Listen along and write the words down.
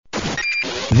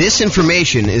This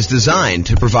information is designed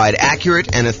to provide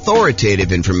accurate and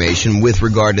authoritative information with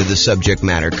regard to the subject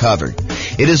matter covered.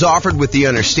 It is offered with the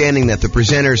understanding that the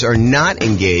presenters are not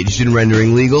engaged in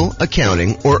rendering legal,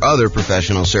 accounting, or other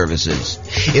professional services.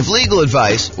 If legal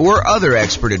advice or other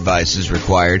expert advice is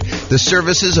required, the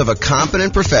services of a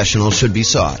competent professional should be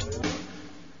sought.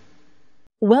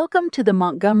 Welcome to the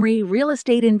Montgomery Real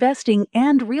Estate Investing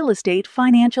and Real Estate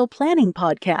Financial Planning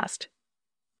Podcast.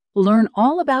 Learn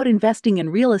all about investing in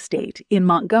real estate in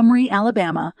Montgomery,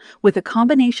 Alabama, with a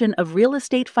combination of real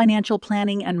estate financial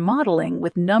planning and modeling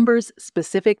with numbers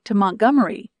specific to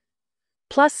Montgomery,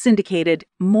 plus syndicated,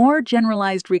 more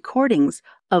generalized recordings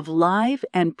of live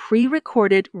and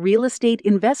pre-recorded real estate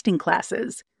investing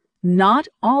classes, not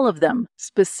all of them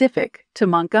specific to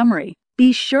Montgomery.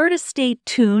 Be sure to stay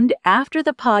tuned after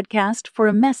the podcast for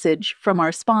a message from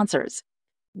our sponsors.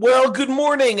 Well, good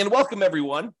morning and welcome,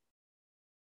 everyone.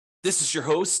 This is your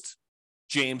host,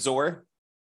 James Orr,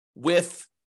 with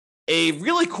a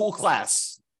really cool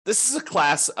class. This is a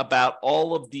class about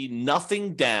all of the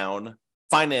nothing down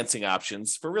financing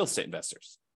options for real estate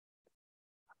investors.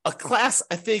 A class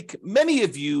I think many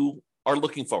of you are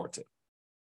looking forward to.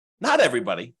 Not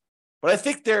everybody, but I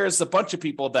think there's a bunch of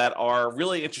people that are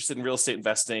really interested in real estate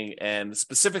investing and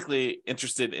specifically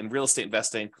interested in real estate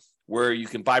investing where you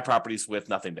can buy properties with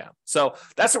nothing down. So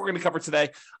that's what we're going to cover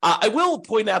today. I will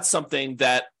point out something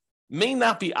that may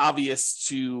not be obvious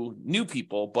to new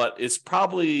people, but is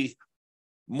probably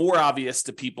more obvious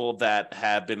to people that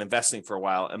have been investing for a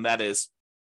while. And that is,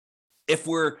 if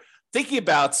we're thinking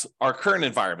about our current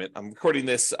environment, I'm recording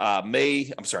this March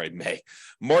 29th,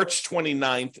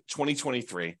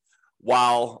 2023,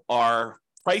 while our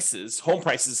home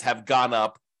prices have gone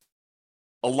up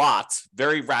a lot,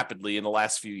 very rapidly in the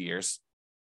last few years.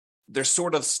 They're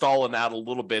sort of stalling out a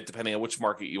little bit, depending on which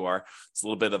market you are. It's a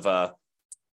little bit of a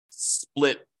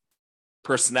split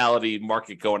personality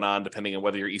market going on, depending on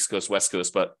whether you're East Coast, West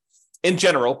Coast. But in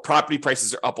general, property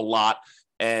prices are up a lot,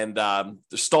 and they're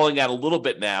stalling out a little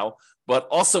bit now. But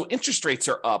also interest rates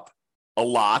are up a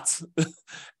lot,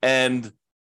 and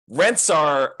rents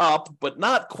are up, but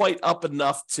not quite up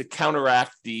enough to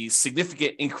counteract the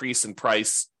significant increase in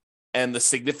price and the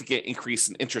significant increase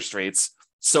in interest rates.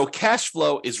 So cash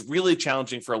flow is really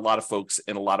challenging for a lot of folks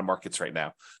in a lot of markets right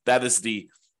now. That is the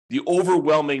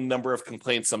overwhelming number of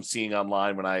complaints I'm seeing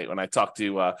online when I talk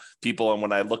to people and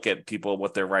when I look at people,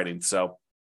 what they're writing. So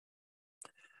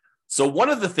one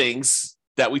of the things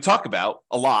that we talk about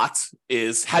a lot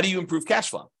is, how do you improve cash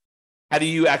flow? How do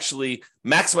you actually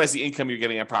maximize the income you're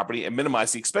getting on property and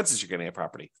minimize the expenses you're getting on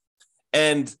property?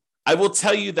 And I will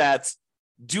tell you that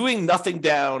doing nothing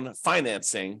down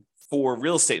financing for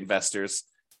real estate investors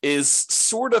is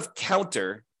sort of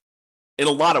counter in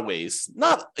a lot of ways,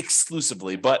 not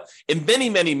exclusively, but in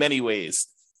many, many, many ways.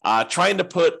 Trying to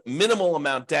put minimal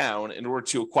amount down in order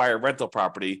to acquire rental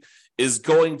property is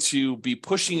going to be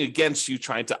pushing against you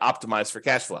trying to optimize for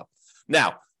cash flow.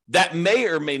 Now, that may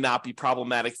or may not be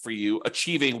problematic for you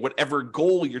achieving whatever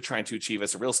goal you're trying to achieve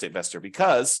as a real estate investor,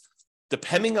 because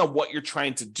depending on what you're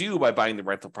trying to do by buying the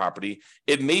rental property,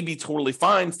 it may be totally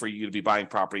fine for you to be buying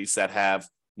properties that have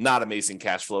not amazing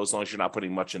cash flow, as long as you're not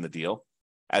putting much in the deal,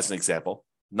 as an example.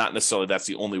 Not necessarily that's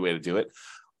the only way to do it.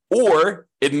 Or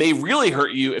it may really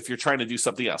hurt you if you're trying to do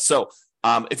something else. So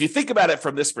if you think about it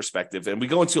from this perspective, and we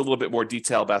go into a little bit more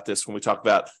detail about this when we talk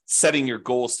about setting your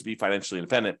goals to be financially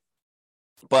independent,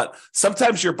 but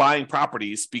sometimes you're buying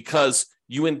properties because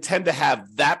you intend to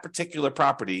have that particular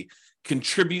property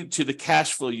contribute to the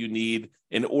cash flow you need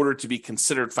in order to be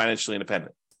considered financially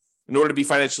independent. In order to be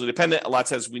financially independent, a lot of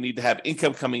times we need to have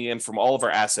income coming in from all of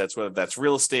our assets, whether that's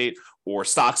real estate or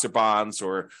stocks or bonds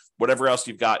or whatever else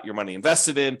you've got your money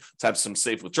invested in, to have some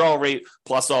safe withdrawal rate,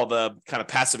 plus all the kind of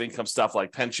passive income stuff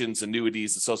like pensions,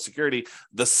 annuities, and Social Security.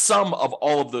 The sum of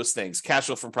all of those things, cash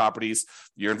flow from properties,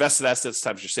 your invested assets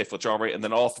times your safe withdrawal rate, and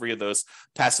then all three of those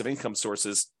passive income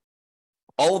sources,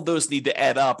 all of those need to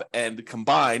add up and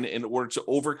combine in order to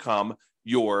overcome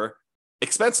your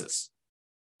expenses.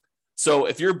 So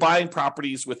if you're buying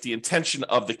properties with the intention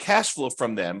of the cash flow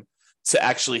from them to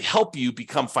actually help you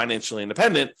become financially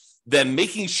independent, then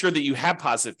making sure that you have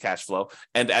positive cash flow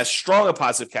and as strong a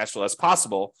positive cash flow as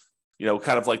possible,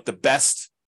 kind of like the best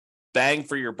bang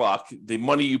for your buck, the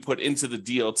money you put into the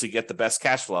deal to get the best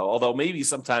cash flow. Although maybe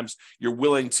sometimes you're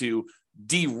willing to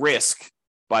de-risk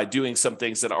by doing some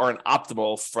things that aren't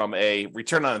optimal from a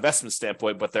return on investment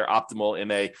standpoint, but they're optimal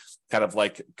in a kind of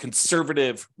like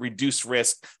conservative, reduced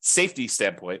risk safety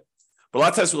standpoint. But a lot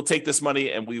of times we'll take this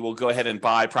money and we will go ahead and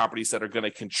buy properties that are going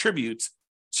to contribute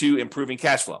to improving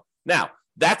cash flow. Now,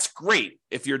 that's great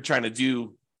if you're trying to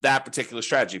do that particular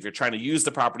strategy, if you're trying to use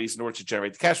the properties in order to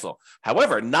generate the cash flow.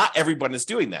 However, not everyone is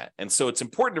doing that. And so it's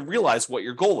important to realize what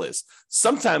your goal is.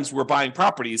 Sometimes we're buying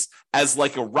properties as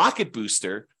like a rocket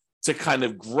booster to kind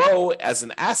of grow as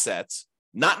an asset,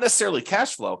 not necessarily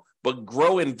cash flow, but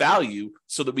grow in value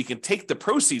so that we can take the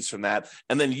proceeds from that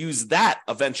and then use that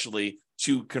eventually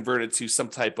to convert it to some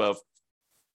type of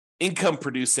income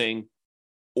producing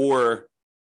or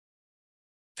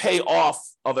pay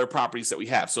off other properties that we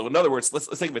have. So in other words, let's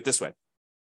think of it this way.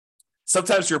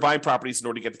 Sometimes you're buying properties in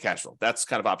order to get the cash flow. That's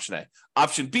kind of option A.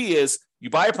 Option B is you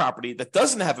buy a property that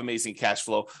doesn't have amazing cash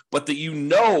flow, but that you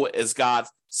know has got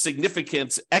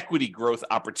significant equity growth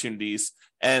opportunities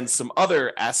and some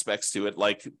other aspects to it,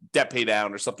 like debt pay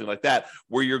down or something like that,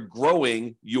 where you're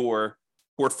growing your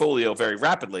portfolio very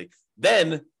rapidly.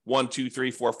 Then 1, 2,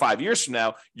 3, 4, 5 years from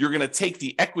now, you're going to take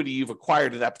the equity you've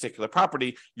acquired in that particular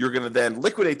property. You're going to then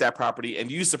liquidate that property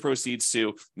and use the proceeds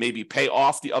to maybe pay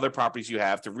off the other properties you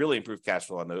have to really improve cash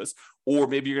flow on those. Or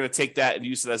maybe you're going to take that and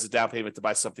use it as a down payment to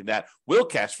buy something that will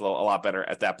cash flow a lot better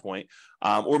at that point.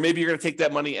 Or maybe you're going to take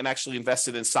that money and actually invest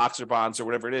it in stocks or bonds or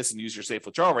whatever it is and use your safe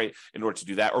withdrawal rate in order to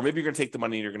do that. Or maybe you're going to take the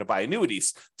money and you're going to buy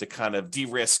annuities to kind of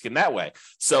de-risk in that way.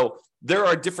 So there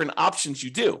are different options you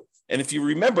do. And if you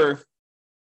remember,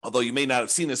 although you may not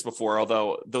have seen this before,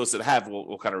 although those that have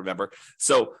will kind of remember.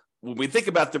 So when we think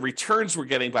about the returns we're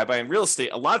getting by buying real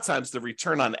estate, a lot of times the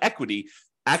return on equity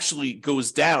actually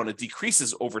goes down. It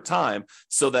decreases over time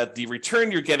so that the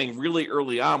return you're getting really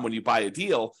early on when you buy a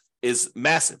deal is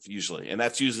massive usually. And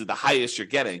that's usually the highest you're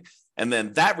getting. And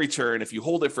then that return, if you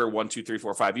hold it for 1, 2, 3,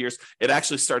 4, 5 years, it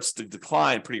actually starts to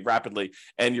decline pretty rapidly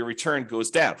and your return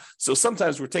goes down. So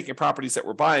sometimes we're taking properties that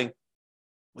we're buying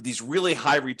with these really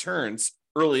high returns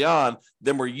early on,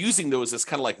 then we're using those as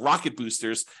kind of like rocket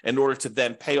boosters in order to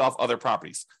then pay off other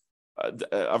properties.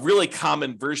 A really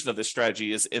common version of this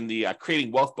strategy is in the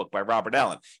Creating Wealth book by Robert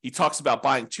Allen. He talks about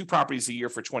buying 2 properties a year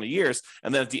for 20 years,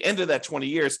 and then at the end of that 20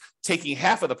 years, taking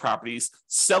half of the properties,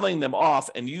 selling them off,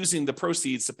 and using the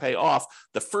proceeds to pay off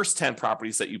the first 10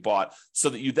 properties that you bought so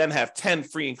that you then have 10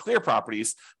 free and clear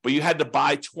properties, but you had to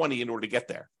buy 20 in order to get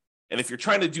there. And if you're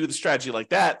trying to do the strategy like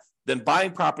that, then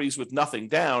buying properties with nothing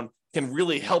down can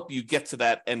really help you get to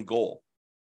that end goal.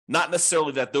 Not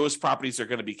necessarily that those properties are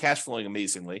going to be cash flowing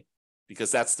amazingly,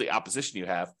 because that's the opposition you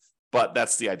have, but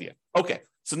that's the idea. Okay,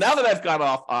 so now that I've gone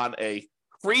off on a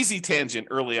crazy tangent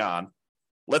early on,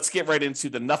 let's get right into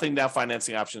the nothing down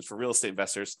financing options for real estate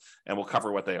investors, and we'll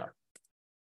cover what they are.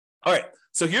 All right,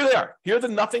 so here they are. Here are the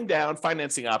nothing down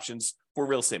financing options for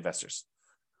real estate investors.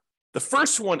 The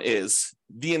first one is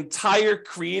the entire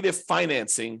creative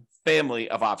financing family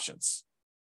of options.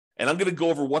 And I'm going to go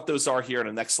over what those are here in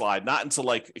the next slide, not into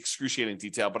like excruciating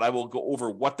detail, but I will go over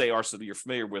what they are so that you're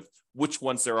familiar with which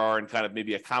ones there are and kind of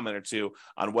maybe a comment or two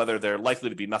on whether they're likely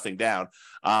to be nothing down.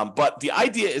 But the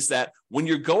idea is that when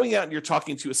you're going out and you're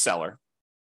talking to a seller,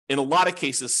 in a lot of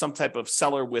cases, some type of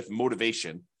seller with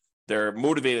motivation, they're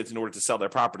motivated in order to sell their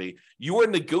property, you are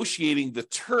negotiating the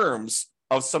terms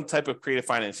of some type of creative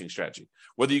financing strategy.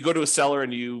 Whether you go to a seller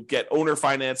and you get owner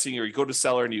financing, or you go to a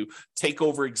seller and you take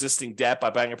over existing debt by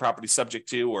buying a property subject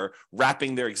to or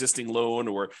wrapping their existing loan,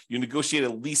 or you negotiate a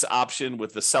lease option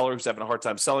with the seller who's having a hard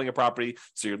time selling a property,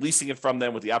 so you're leasing it from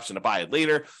them with the option to buy it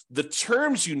later. The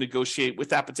terms you negotiate with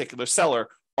that particular seller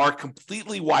are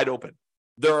completely wide open.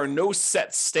 There are no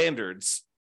set standards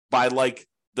by like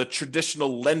the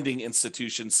traditional lending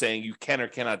institutions saying you can or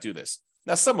cannot do this.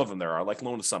 Now, some of them there are, like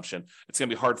loan assumption. It's going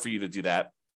to be hard for you to do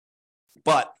that.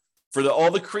 But for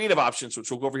all the creative options, which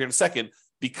we'll go over here in a second,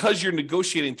 because you're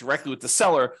negotiating directly with the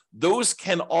seller, those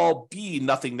can all be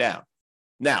nothing down.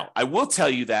 Now, I will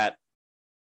tell you that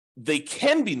they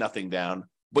can be nothing down,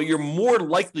 but you're more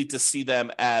likely to see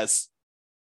them as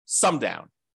some down.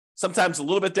 Sometimes a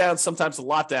little bit down, sometimes a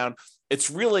lot down.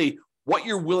 It's really what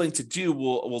you're willing to do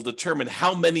will determine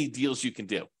how many deals you can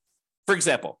do. For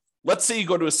example, let's say you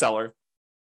go to a seller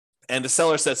and the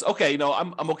seller says, okay,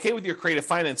 I'm okay with your creative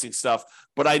financing stuff,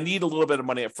 but I need a little bit of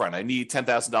money up front. I need $10,000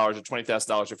 or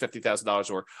 $20,000 or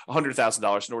 $50,000 or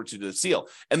 $100,000 in order to do this deal.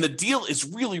 And the deal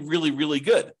is really, really, really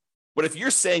good. But if you're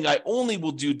saying I only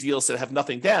will do deals that have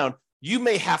nothing down, you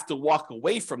may have to walk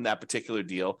away from that particular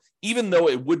deal, even though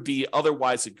it would be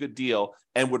otherwise a good deal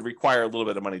and would require a little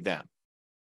bit of money down.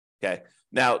 Okay.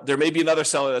 Now, there may be another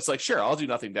seller that's like, sure, I'll do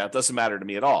nothing down. It doesn't matter to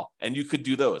me at all. And you could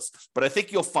do those. But I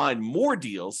think you'll find more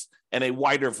deals and a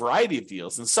wider variety of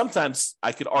deals. And sometimes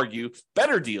I could argue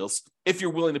better deals if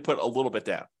you're willing to put a little bit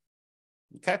down.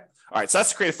 Okay. All right. So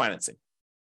that's creative financing.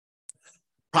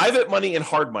 Private money and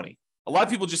hard money. A lot of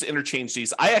people just interchange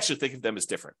these. I actually think of them as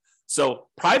different. So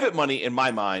private money, in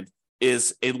my mind,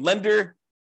 is a lender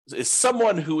is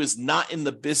someone who is not in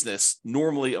the business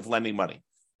normally of lending money.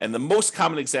 And the most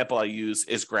common example I use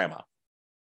is grandma.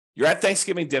 You're at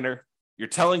Thanksgiving dinner. You're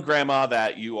telling grandma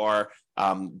that you are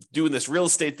doing this real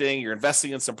estate thing. You're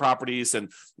investing in some properties,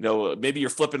 and maybe you're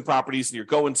flipping properties, and you're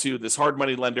going to this hard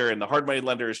money lender, and the hard money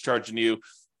lender is charging you,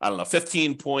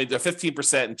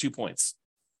 15% and 2 points.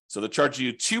 So they're charging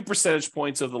you 2 percentage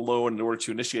points of the loan in order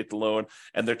to initiate the loan,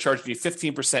 and they're charging you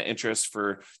 15% interest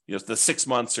for the 6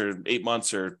 months or 8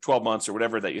 months or 12 months or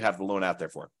whatever that you have the loan out there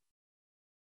for.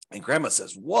 And grandma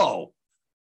says, "Whoa,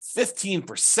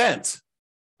 15%.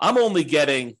 I'm only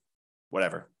getting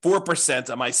 4%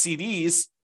 on my CDs.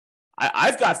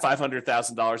 I've got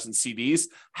 $500,000 in CDs.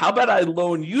 How about I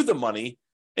loan you the money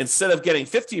instead of getting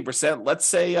 15%? Let's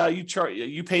say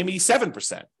you pay me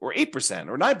 7% or 8%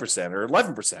 or 9% or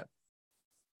 11%."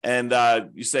 And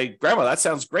you say, "Grandma, that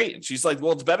sounds great." And she's like,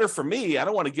 "Well, it's better for me. I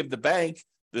don't want to give the bank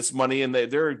this money, and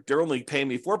they're only paying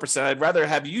me 4%. I'd rather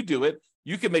have you do it.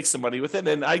 You can make some money with it,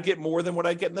 and I get more than what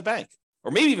I get in the bank."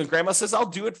 Or maybe even grandma says, "I'll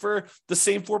do it for the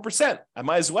same 4%. I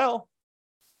might as well."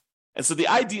 And so the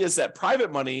idea is that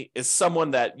private money is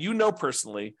someone that you know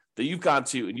personally, that you've gone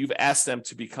to, and you've asked them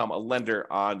to become a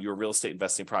lender on your real estate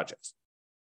investing projects.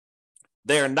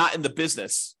 They are not in the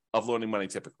business of loaning money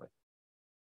typically.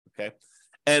 Okay.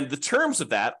 And the terms of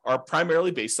that are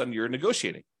primarily based on your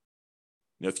negotiating.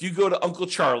 If you go to Uncle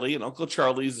Charlie, and Uncle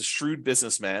Charlie is a shrewd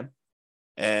businessman,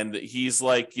 and he's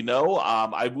like,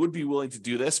 I would be willing to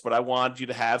do this, but I want you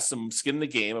to have some skin in the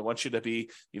game. I want you to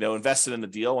be, invested in the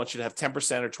deal. I want you to have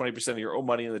 10% or 20% of your own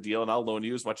money in the deal, and I'll loan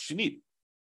you as much as you need.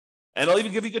 And I'll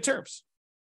even give you good terms.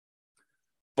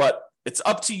 But it's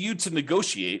up to you to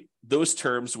negotiate those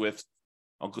terms with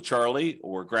Uncle Charlie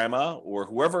or grandma or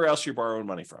whoever else you're borrowing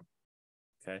money from.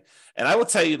 Okay. And I will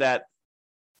tell you that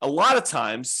a lot of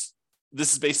times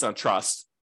this is based on trust,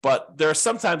 but there are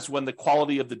some times when the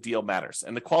quality of the deal matters,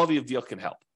 and the quality of deal can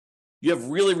help. You have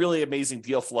really, really amazing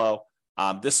deal flow.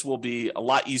 This will be a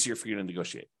lot easier for you to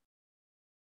negotiate.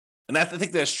 And I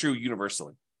think that's true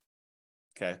universally.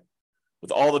 Okay.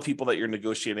 With all the people that you're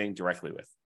negotiating directly with.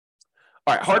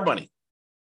 All right, hard money.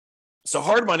 So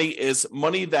hard money is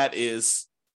money that is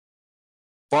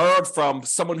borrowed from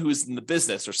someone who is in the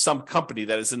business, or some company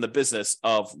that is in the business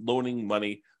of loaning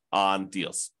money on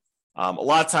deals. A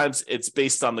lot of times it's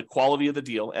based on the quality of the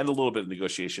deal and a little bit of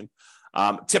negotiation.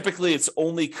 Typically, it's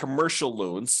only commercial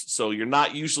loans, so you're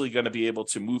not usually going to be able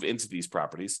to move into these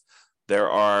properties.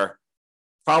 There are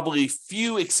probably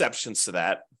few exceptions to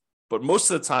that, but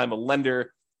most of the time, a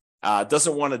lender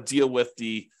doesn't want to deal with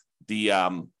the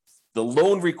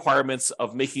loan requirements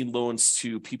of making loans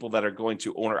to people that are going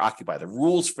to own or occupy. The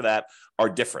rules for that are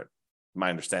different, my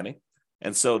understanding.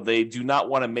 And so they do not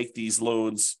want to make these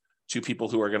loans to people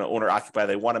who are going to own or occupy.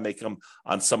 They want to make them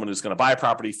on someone who's going to buy a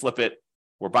property, flip it,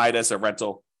 or buy it as a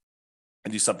rental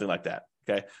and do something like that.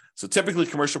 Okay. So typically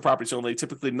commercial properties only,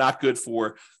 typically not good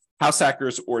for house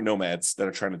hackers or nomads that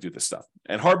are trying to do this stuff.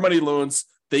 And hard money loans,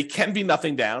 they can be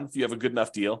nothing down if you have a good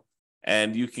enough deal,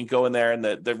 and you can go in there, and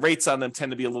the rates on them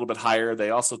tend to be a little bit higher. They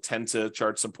also tend to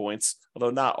charge some points,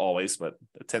 although not always, but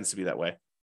it tends to be that way.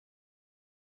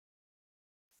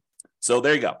 So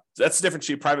there you go. That's the difference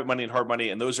between private money and hard money,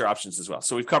 and those are options as well.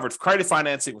 So we've covered credit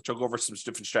financing, which I'll go over some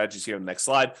different strategies here in the next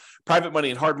slide. Private money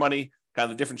and hard money,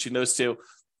 kind of the difference between those two.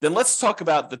 Then let's talk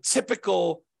about the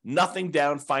typical nothing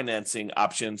down financing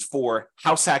options for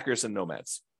house hackers and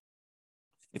nomads.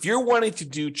 If you're wanting to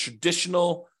do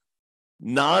traditional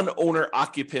non-owner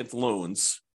occupant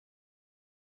loans,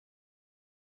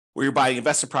 where you're buying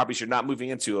investment properties, you're not moving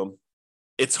into them,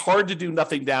 it's hard to do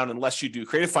nothing down unless you do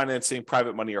creative financing,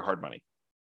 private money, or hard money.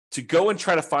 To go and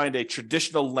try to find a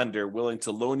traditional lender willing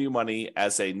to loan you money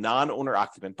as a non-owner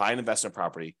occupant, buy an investment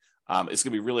property, is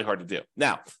going to be really hard to do.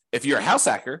 Now, if you're a house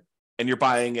hacker and you're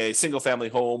buying a single family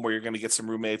home where you're going to get some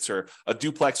roommates, or a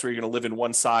duplex where you're going to live in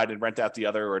one side and rent out the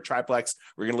other, or a triplex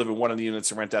where you're going to live in one of the units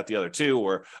and rent out the other two,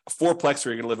 or a fourplex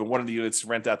where you're going to live in one of the units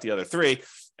and rent out the other three.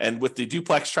 And with the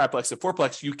duplex, triplex, and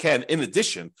fourplex, you can, in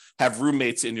addition, have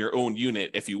roommates in your own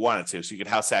unit if you wanted to. So you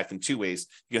can house hack in two ways.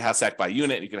 You can house hack by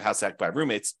unit, and you can house hack by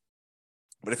roommates.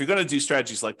 But if you're going to do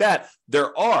strategies like that,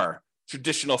 there are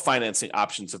traditional financing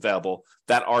options available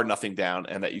that are nothing down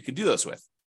and that you can do those with.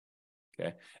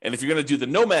 Okay. And if you're going to do the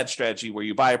nomad strategy, where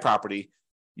you buy a property,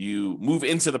 you move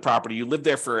into the property, you live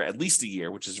there for at least a year,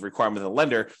 which is a requirement of the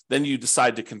lender, then you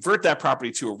decide to convert that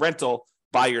property to a rental,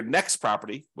 buy your next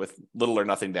property with little or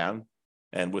nothing down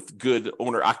and with good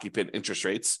owner-occupant interest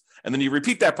rates. And then you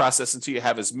repeat that process until you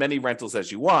have as many rentals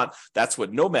as you want. That's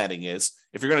what nomading is.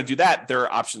 If you're going to do that, there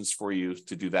are options for you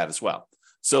to do that as well.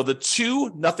 So the two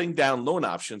nothing down loan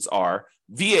options are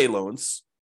VA loans,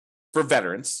 For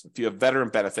veterans, if you have veteran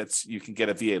benefits, you can get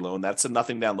a VA loan. That's a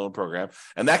nothing down loan program.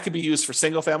 And that could be used for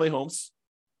single family homes.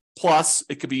 Plus,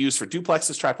 it could be used for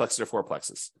duplexes, triplexes, or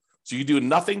fourplexes. So you do a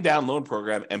nothing down loan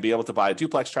program and be able to buy a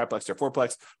duplex, triplex, or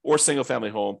fourplex, or single family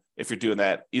home if you're doing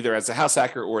that either as a house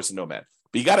hacker or as a nomad.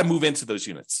 But you got to move into those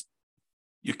units.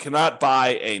 You cannot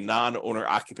buy a non-owner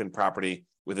occupant property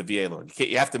with a VA loan.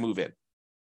 You have to move in.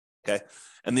 Okay.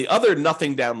 And the other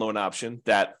nothing down loan option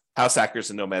that house hackers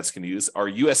and nomads can use are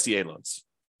USDA loans.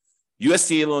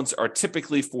 USDA loans are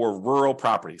typically for rural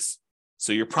properties.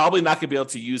 So you're probably not going to be able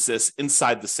to use this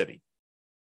inside the city.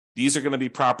 These are going to be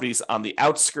properties on the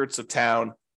outskirts of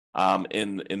town,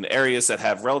 in areas that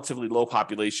have relatively low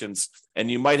populations, and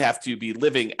you might have to be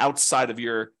living outside of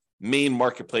your main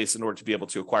marketplace in order to be able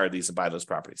to acquire these and buy those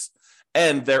properties.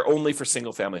 And they're only for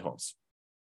single family homes.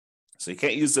 So you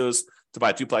can't use those to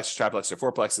buy duplex, triplex, or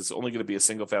fourplex. It's only going to be a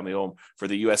single family home for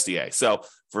the USDA. So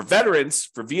for veterans,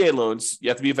 for VA loans, you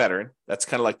have to be a veteran. That's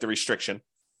kind of like the restriction.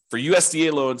 For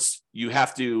USDA loans, you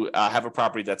have to have a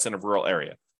property that's in a rural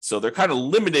area. So they're kind of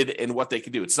limited in what they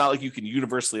can do. It's not like you can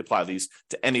universally apply these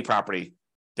to any property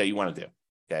that you want to do.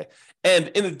 Okay. And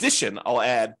in addition, I'll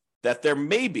add that there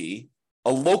may be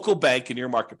a local bank in your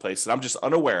marketplace that I'm just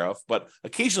unaware of, but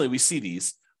occasionally we see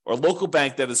these, or a local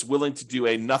bank that is willing to do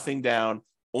a nothing down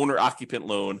owner occupant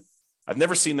loan. I've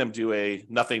never seen them do a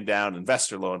nothing down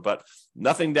investor loan, but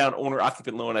nothing down owner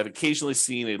occupant loan. I've occasionally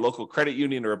seen a local credit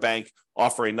union or a bank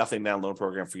offer a nothing down loan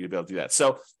program for you to be able to do that.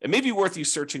 So it may be worth you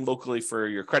searching locally for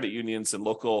your credit unions and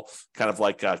local kind of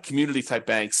like community type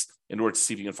banks in order to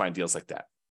see if you can find deals like that.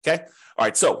 Okay. All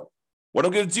right. So what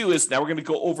I'm going to do is now we're going to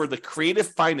go over the creative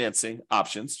financing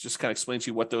options, just kind of explain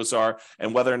to you what those are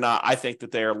and whether or not I think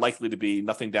that they are likely to be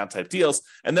nothing down type deals.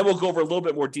 And then we'll go over a little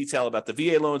bit more detail about the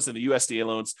VA loans and the USDA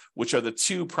loans, which are the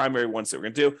two primary ones that we're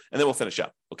going to do. And then we'll finish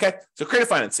up. Okay. So creative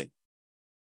financing.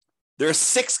 There are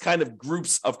 6 kind of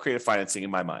groups of creative financing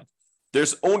in my mind.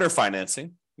 There's owner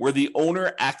financing, where the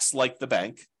owner acts like the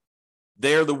bank.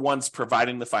 They're the ones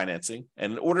providing the financing.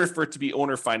 And in order for it to be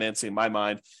owner financing, in my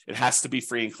mind, it has to be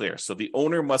free and clear. So the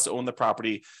owner must own the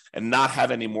property and not have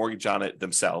any mortgage on it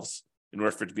themselves in order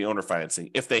for it to be owner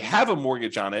financing. If they have a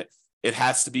mortgage on it, it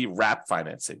has to be wrap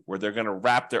financing, where they're going to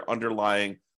wrap their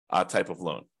underlying type of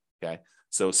loan. Okay.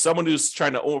 So someone who's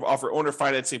trying to offer owner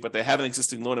financing, but they have an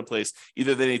existing loan in place,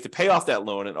 either they need to pay off that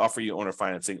loan and offer you owner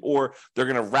financing, or they're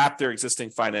going to wrap their existing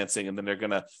financing and then they're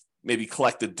going to maybe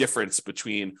collect the difference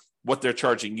between what they're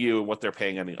charging you and what they're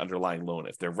paying on the underlying loan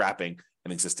if they're wrapping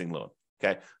an existing loan.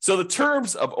 Okay. So the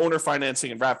terms of owner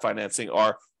financing and wrap financing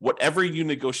are whatever you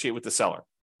negotiate with the seller.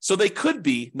 So they could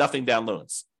be nothing down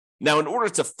loans. Now, in order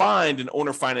to find an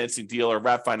owner financing deal or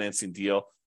wrap financing deal,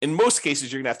 in most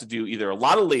cases, you're going to have to do either a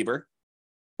lot of labor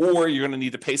or you're going to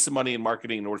need to pay some money in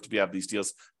marketing in order to have these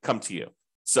deals come to you.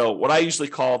 So what I usually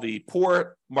call the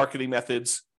poor marketing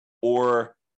methods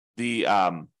or the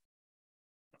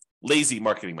lazy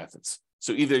marketing methods.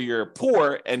 So either you're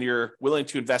poor and you're willing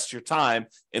to invest your time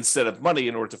instead of money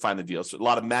in order to find the deals. So a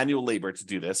lot of manual labor to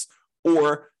do this,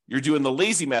 or you're doing the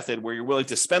lazy method where you're willing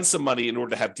to spend some money in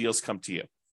order to have deals come to you.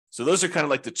 So those are kind of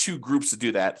like the two groups to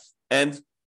do that. And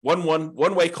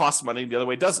one way costs money and the other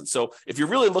way doesn't. So if you're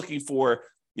really looking for,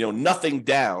 nothing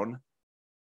down,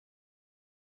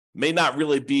 may not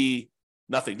really be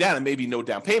nothing down. It may be no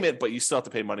down payment, but you still have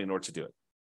to pay money in order to do it.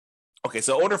 Okay,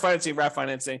 so owner financing, wrap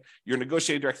financing, you're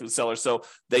negotiating directly with the seller. So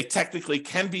they technically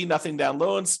can be nothing down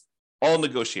loans, all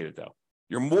negotiated though.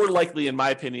 You're more likely, in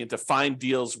my opinion, to find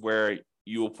deals where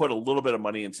you will put a little bit of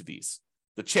money into these.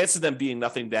 The chance of them being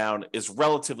nothing down is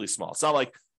relatively small. It's not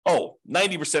like,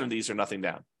 90% of these are nothing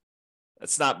down.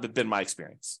 That's not been my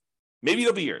experience. Maybe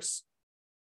it'll be yours.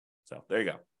 So there you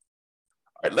go. All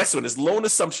right, next one is loan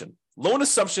assumption. Loan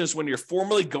assumption is when you're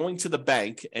formally going to the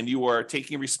bank and you are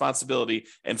taking responsibility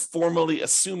and formally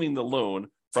assuming the loan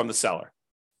from the seller.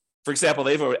 For example,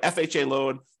 they have an FHA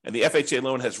loan and the FHA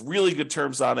loan has really good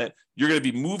terms on it. You're going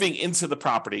to be moving into the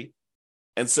property.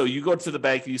 And so you go to the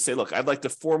bank and you say, look, I'd like to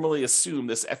formally assume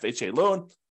this FHA loan.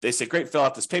 They say, great, fill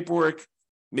out this paperwork.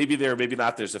 Maybe there, maybe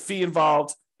not, there's a fee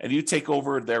involved. And you take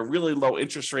over their really low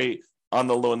interest rate on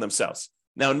the loan themselves.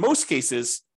 Now, in most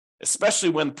cases, especially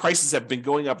when prices have been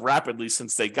going up rapidly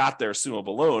since they got their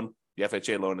assumable loan, the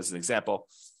FHA loan is an example,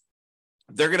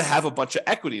 they're going to have a bunch of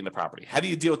equity in the property. How do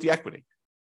you deal with the equity?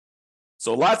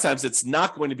 So a lot of times it's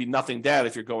not going to be nothing down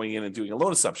if you're going in and doing a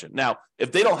loan assumption. Now,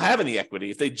 if they don't have any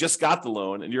equity, if they just got the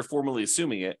loan and you're formally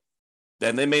assuming it,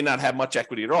 then they may not have much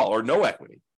equity at all or no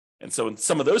equity. And so in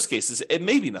some of those cases, it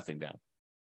may be nothing down.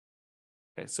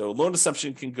 Okay, so loan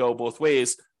assumption can go both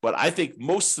ways, but I think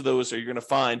most of those are you're going to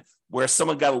find where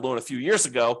someone got a loan a few years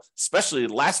ago, especially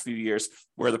the last few years,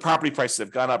 where the property prices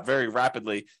have gone up very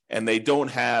rapidly and they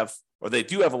don't have, or they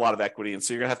do have a lot of equity. And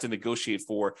so you're going to have to negotiate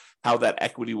for how that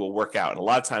equity will work out. And a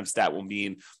lot of times that will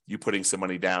mean you putting some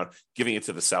money down, giving it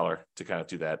to the seller to kind of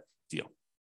do that deal.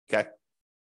 Okay.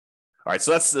 All right.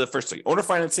 So that's the first thing: owner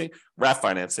financing, RAF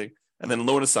financing, and then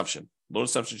loan assumption. Loan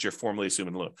assumption is you're formally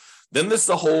assuming the loan. Then there's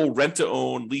the whole rent to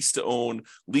own,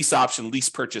 lease option, lease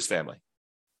purchase family,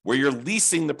 where you're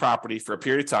leasing the property for a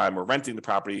period of time or renting the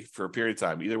property for a period of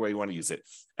time, either way you want to use it.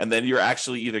 And then you're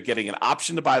actually either getting an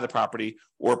option to buy the property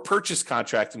or a purchase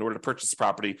contract in order to purchase the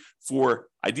property for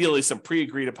ideally some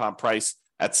pre-agreed upon price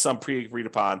at some pre-agreed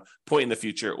upon point in the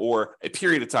future, or a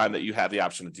period of time that you have the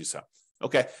option to do so.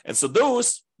 Okay. And so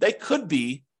those, they could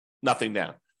be nothing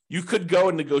down. You could go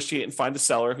and negotiate and find a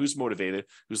seller who's motivated,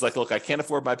 who's like, look, I can't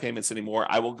afford my payments anymore.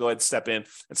 I will go ahead and step in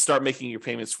and start making your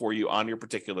payments for you on your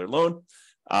particular loan.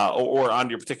 Or on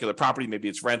your particular property, maybe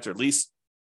it's rent or lease.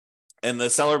 And the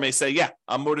seller may say, yeah,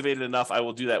 I'm motivated enough. I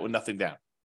will do that with nothing down.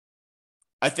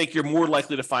 I think you're more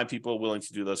likely to find people willing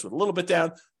to do those with a little bit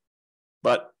down,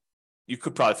 but you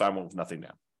could probably find one with nothing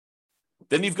down.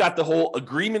 Then you've got the whole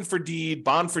agreement for deed,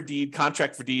 bond for deed,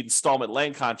 contract for deed, installment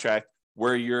land contract,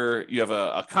 where you have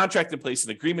a contract in place,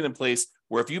 an agreement in place,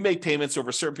 where if you make payments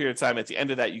over a certain period of time, at the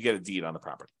end of that, you get a deed on the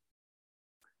property.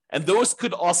 And those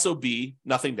could also be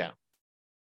nothing down.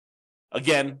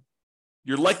 Again,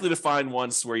 you're likely to find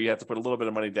ones where you have to put a little bit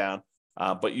of money down,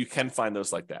 but you can find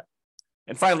those like that.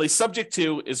 And finally, subject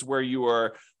to is where you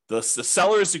are, the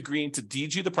seller is agreeing to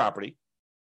deed you the property,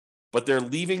 but they're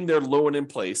leaving their loan in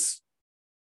place,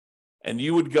 and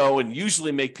you would go and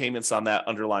usually make payments on that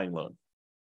underlying loan.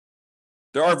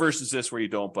 There are versions of this where you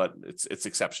don't, but it's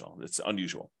exceptional. It's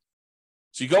unusual.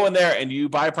 So you go in there and you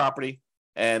buy a property,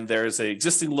 and there's an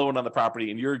existing loan on the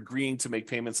property, and you're agreeing to make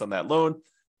payments on that loan.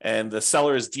 And the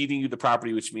seller is deeding you the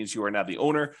property, which means you are now the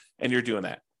owner, and you're doing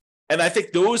that. And I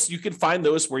think those, you can find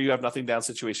those where you have nothing down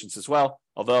situations as well.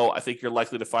 Although I think you're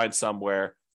likely to find some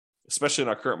where, especially in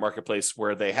our current marketplace,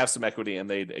 where they have some equity and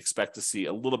they'd expect to see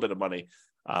a little bit of money.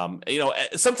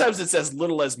 Sometimes it's as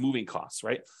little as moving costs,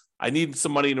 right? I need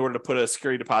some money in order to put a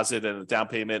security deposit and a down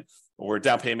payment or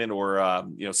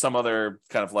some other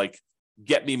kind of like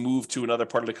get me moved to another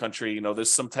part of the country.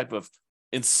 There's some type of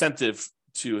incentive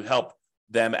to help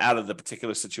them out of the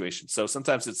particular situation. So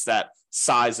sometimes it's that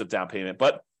size of down payment,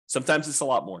 but sometimes it's a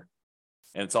lot more,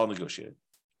 and it's all negotiated.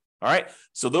 All right.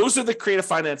 So those are the creative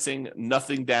financing,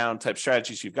 nothing down type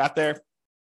strategies you've got there.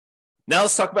 Now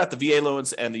let's talk about the VA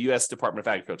loans and the U.S. Department of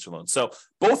Agriculture loans. So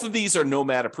both of these are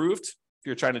Nomad approved. If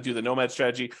you're trying to do the Nomad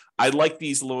strategy, I like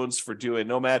these loans for doing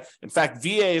Nomad. In fact,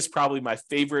 VA is probably my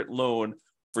favorite loan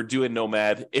for doing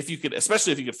Nomad,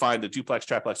 especially if you could find a duplex,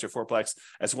 triplex, or fourplex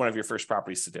as one of your first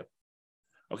properties to do.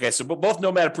 Okay, so both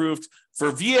Nomad approved. For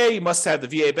VA, you must have the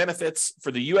VA benefits.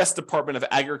 For the U.S. Department of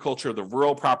Agriculture, the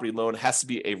rural property loan has to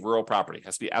be a rural property,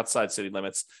 has to be outside city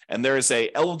limits. And there is a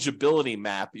eligibility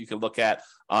map you can look at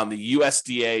on the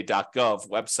USDA.gov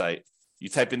website. You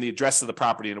type in the address of the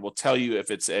property, and it will tell you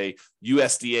if it's a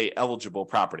USDA eligible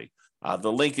property.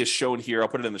 The link is shown here. I'll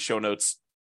put it in the show notes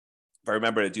if I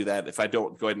remember to do that. If I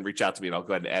don't, go ahead and reach out to me, and I'll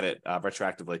go ahead and edit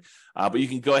retroactively. But you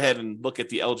can go ahead and look at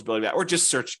the eligibility map, or just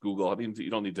search Google. I mean, you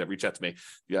don't need to reach out to me.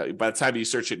 Yeah, by the time you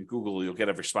search it in Google, you'll get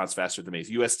a response faster than me.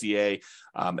 It's USDA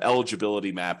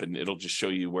eligibility map, and it'll just show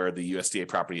you where the USDA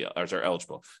property are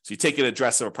eligible. So you take an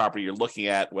address of a property you're looking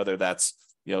at, whether that's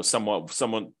some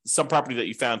property that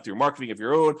you found through marketing of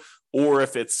your own, or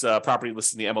if it's property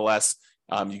listed in the MLS.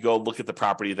 You go look at the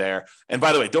property there. And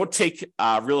by the way, don't take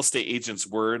real estate agents'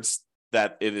 words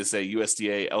that it is a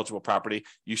USDA eligible property.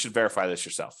 You should verify this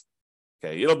yourself.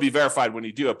 Okay, it'll be verified when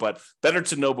you do it, but better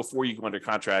to know before you go under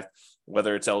contract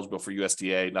whether it's eligible for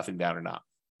USDA, nothing down or not.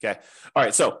 Okay, all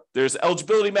right. So there's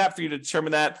eligibility map for you to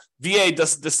determine that. VA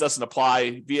this doesn't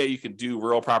apply. VA, you can do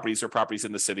rural properties or properties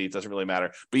in the city. It doesn't really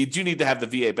matter, but you do need to have the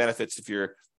VA benefits if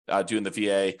you're doing the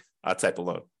VA type of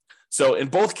loan. So in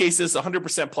both cases,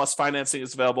 100% plus financing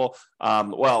is available.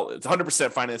 It's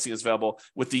 100% financing is available.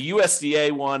 With the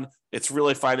USDA one, it's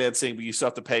really financing, but you still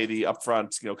have to pay the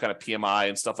upfront, kind of PMI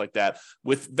and stuff like that.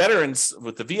 With veterans,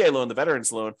 with the VA loan, the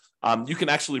veterans loan, you can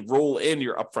actually roll in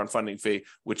your upfront funding fee,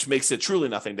 which makes it truly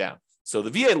nothing down. So the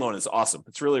VA loan is awesome.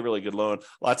 It's really, really good loan.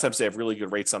 A lot of times they have really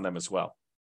good rates on them as well.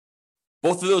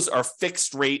 Both of those are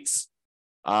fixed rates.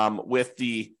 With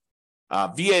the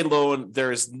VA loan,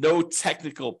 there is no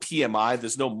technical PMI.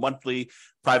 There's no monthly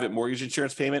private mortgage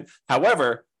insurance payment.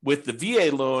 However, With the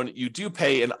VA loan, you do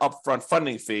pay an upfront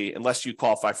funding fee unless you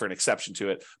qualify for an exception to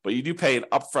it, but you do pay an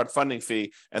upfront funding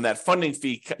fee, and that funding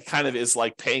fee kind of is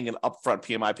like paying an upfront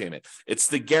PMI payment. It's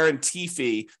the guarantee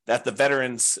fee that the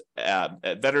Veterans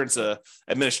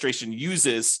Administration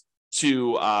uses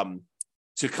to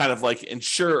kind of like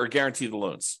insure or guarantee the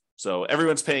loans. So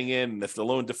everyone's paying in, and if the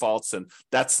loan defaults, and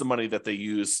that's the money that they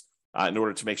use in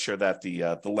order to make sure that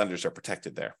the lenders are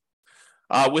protected there.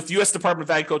 With U.S. Department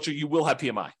of Agriculture, you will have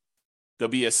PMI. There'll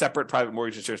be a separate private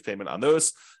mortgage insurance payment on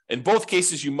those. In both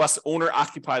cases, you must own or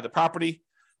occupy the property.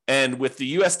 And with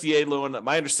the USDA loan,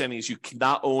 my understanding is you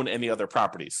cannot own any other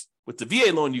properties. With the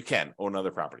VA loan, you can own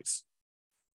other properties.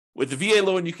 With the VA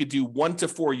loan, you could do 1 to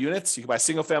 4 units. You can buy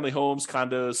single-family homes,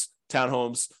 condos,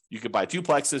 townhomes. You could buy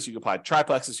duplexes. You could buy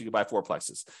triplexes. You could buy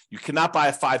fourplexes. You cannot buy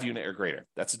a 5-unit or greater.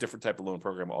 That's a different type of loan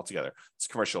program altogether. It's a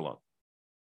commercial loan.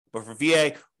 But for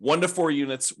VA, 1 to 4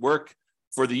 units work.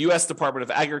 For the U.S. Department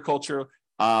of Agriculture,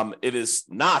 it is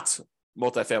not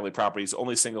multifamily properties,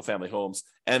 only single-family homes.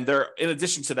 And in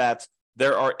addition to that,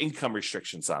 there are income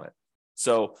restrictions on it.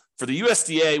 So for the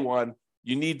USDA one,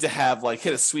 you need to have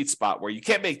hit a sweet spot where you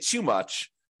can't make too much,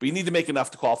 but you need to make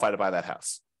enough to qualify to buy that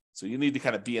house. So you need to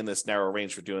kind of be in this narrow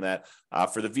range for doing that.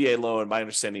 For the VA loan, my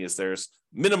understanding is there's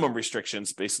minimum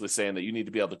restrictions, basically saying that you need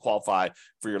to be able to qualify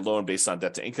for your loan based on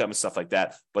debt to income and stuff like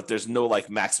that. But there's no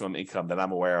maximum income that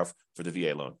I'm aware of for the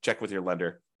VA loan. Check with your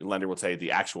lender. Your lender will tell you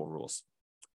the actual rules.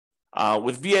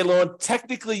 With VA loan,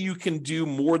 technically you can do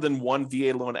more than one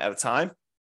VA loan at a time.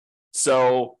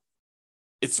 So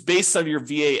it's based on your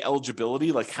VA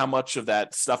eligibility, like how much of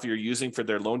that stuff you're using for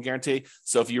their loan guarantee.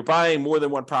 So if you're buying more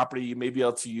than one property, you may be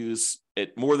able to use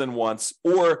it more than once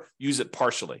or use it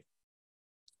partially.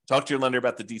 Talk to your lender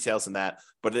about the details in that,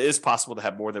 but it is possible to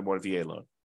have more than one VA loan.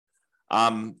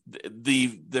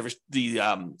 The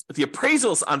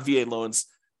appraisals on VA loans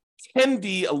can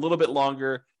be a little bit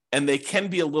longer, and they can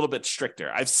be a little bit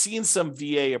stricter. I've seen some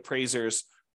VA appraisers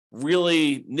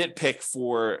really nitpick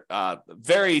for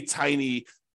very tiny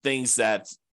things that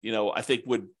I think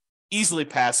would easily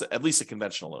pass at least a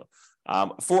conventional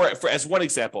loan. For as one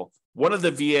example, one of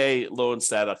the VA loans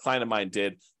that a client of mine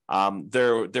did,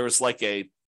 there was a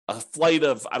flight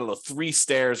of 3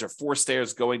 stairs or 4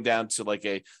 stairs going down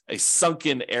to a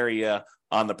sunken area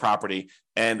on the property,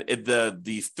 and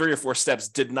the 3 or 4 steps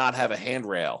did not have a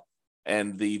handrail,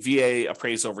 and the VA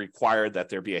appraisal required that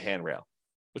there be a handrail,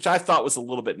 which I thought was a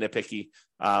little bit nitpicky,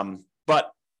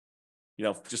 but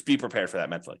just be prepared for that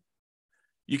mentally.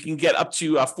 You can get up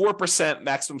to 4%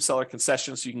 maximum seller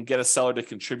concession, so you can get a seller to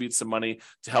contribute some money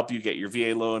to help you get your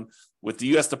VA loan. With the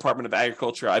U.S. Department of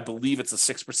Agriculture, I believe it's a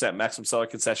 6% maximum seller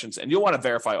concessions, and you'll want to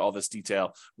verify all this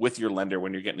detail with your lender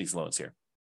when you're getting these loans here.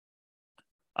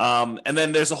 And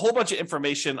then there's a whole bunch of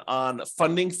information on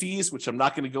funding fees, which I'm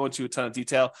not going to go into a ton of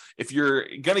detail. If you're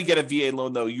going to get a VA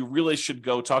loan, though, you really should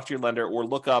go talk to your lender or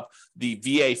look up the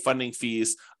VA funding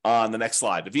fees on the next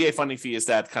slide. The VA funding fee is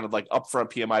that kind of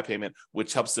upfront PMI payment,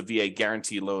 which helps the VA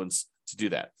guarantee loans to do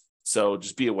that. So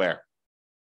just be aware.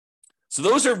 So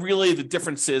those are really the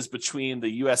differences between the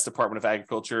U.S. Department of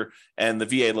Agriculture and the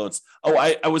VA loans. Oh,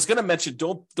 I was going to mention,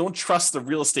 don't trust the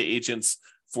real estate agents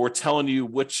for telling you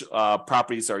which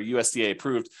properties are USDA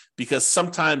approved, because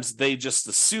sometimes they just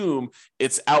assume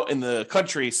it's out in the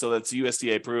country, so that's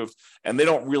USDA approved, and they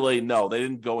don't really know. They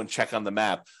didn't go and check on the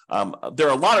map. There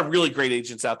are a lot of really great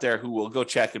agents out there who will go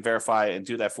check and verify and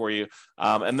do that for you.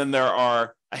 And then there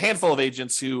are a handful of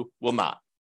agents who will not.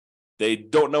 They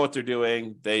don't know what they're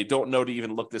doing. They don't know to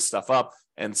even look this stuff up.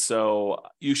 And so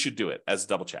you should do it as a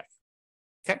double check.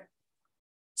 Okay.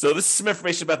 So this is some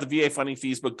information about the VA funding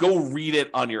fees, but go read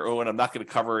it on your own. I'm not going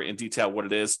to cover in detail what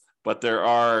it is, but there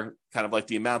are kind of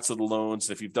the amounts of the loans,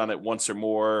 if you've done it once or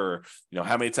more, or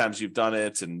how many times you've done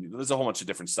it. And there's a whole bunch of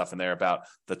different stuff in there about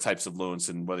the types of loans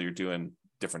and whether you're doing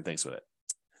different things with it.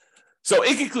 So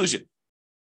in conclusion,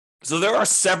 there are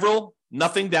several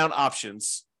nothing down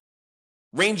options,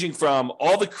 ranging from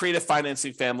all the creative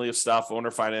financing family of stuff,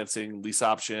 owner financing, lease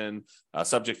option,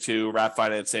 subject to wrap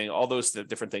financing, all those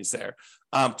different things there,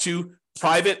 to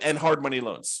private and hard money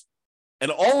loans.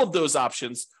 And all of those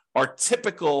options are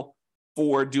typical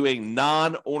for doing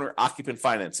non-owner occupant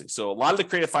financing. So a lot of the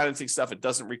creative financing stuff, it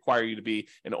doesn't require you to be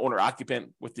an owner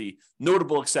occupant, with the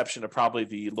notable exception of probably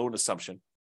the loan assumption,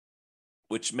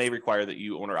 which may require that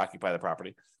you owner occupy the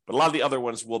property. But a lot of the other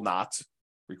ones will not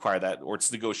require that, or it's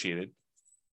negotiated.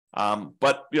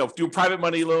 But do private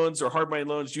money loans or hard money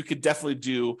loans, you could definitely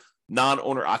do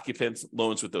non-owner occupant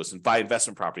loans with those and buy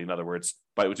investment property. In other words,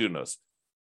 by doing those.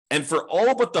 And for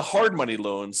all but the hard money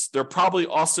loans, there are probably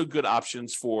also good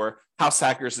options for house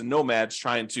hackers and nomads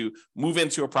trying to move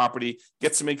into a property,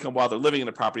 get some income while they're living in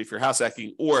a property if you're house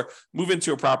hacking, or move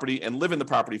into a property and live in the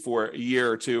property for a year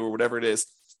or two or whatever it is,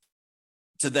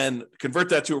 to then convert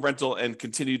that to a rental and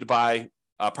continue to buy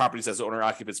properties as owner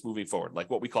occupants moving forward, like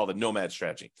what we call the nomad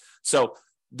strategy. So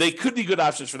they could be good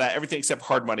options for that, everything except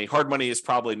hard money. Hard money is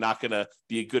probably not going to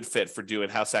be a good fit for doing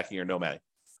house hacking or nomading.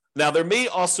 Now, there may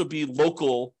also be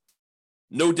local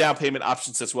no down payment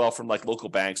options as well from like local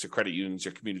banks or credit unions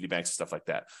or community banks and stuff like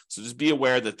that. So just be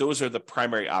aware that those are the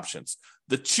primary options.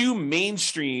 The two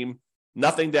mainstream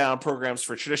nothing down programs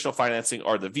for traditional financing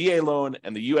are the VA loan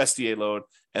and the USDA loan.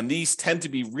 And these tend to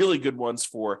be really good ones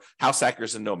for house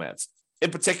hackers and nomads. In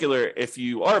particular, if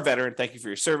you are a veteran, thank you for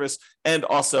your service. And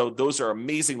also, those are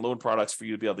amazing loan products for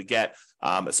you to be able to get,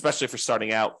 especially for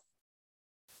starting out.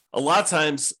 A lot of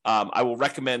times, I will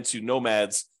recommend to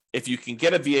nomads, if you can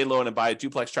get a VA loan and buy a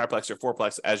duplex, triplex, or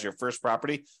fourplex as your first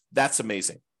property, that's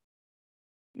amazing.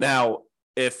 Now,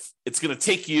 if it's going to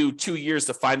take you 2 years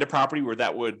to find a property where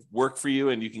that would work for you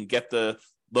and you can get the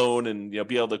loan and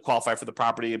be able to qualify for the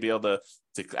property and be able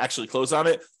to actually close on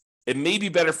it, it may be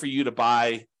better for you to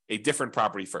buy a different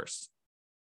property first.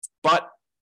 But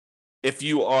if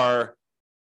you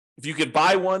could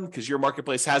buy one because your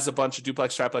marketplace has a bunch of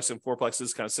duplex, triplex, and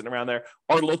fourplexes kind of sitting around there,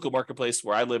 our local marketplace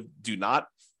where I live do not.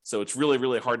 So it's really,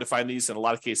 really hard to find these. In a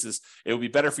lot of cases, it would be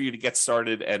better for you to get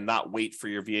started and not wait for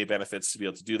your VA benefits to be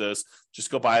able to do those.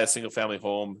 Just go buy a single family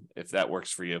home if that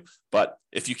works for you. But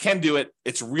if you can do it,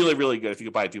 it's really, really good if you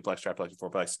could buy a duplex, triplex, and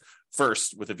fourplex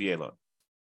first with a VA loan.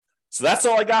 So that's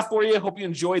all I got for you. Hope you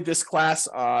enjoyed this class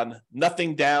on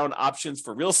nothing down options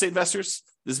for real estate investors.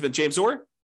 This has been James Orr.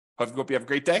 Hope you have a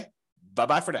great day.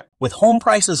 Bye-bye for now. With home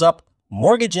prices up,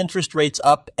 mortgage interest rates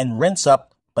up, and rents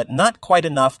up, but not quite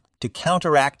enough to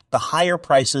counteract the higher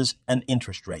prices and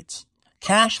interest rates.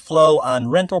 Cash flow on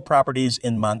rental properties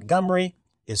in Montgomery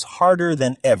is harder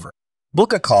than ever.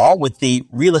 Book a call with the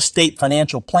Real Estate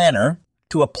Financial Planner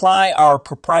to apply our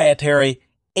proprietary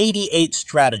 88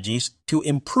 strategies to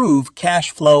improve cash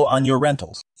flow on your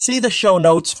rentals. See the show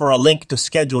notes for a link to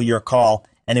schedule your call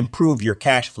and improve your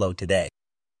cash flow today.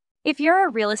 If you're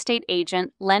a real estate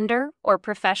agent, lender, or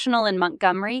professional in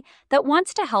Montgomery that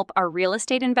wants to help our real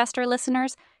estate investor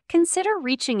listeners, consider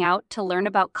reaching out to learn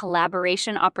about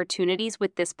collaboration opportunities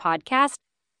with this podcast.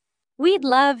 We'd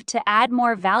love to add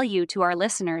more value to our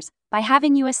listeners by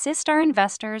having you assist our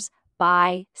investors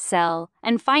buy, sell,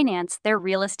 and finance their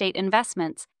real estate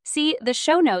investments. See the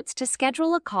show notes to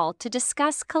schedule a call to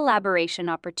discuss collaboration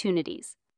opportunities.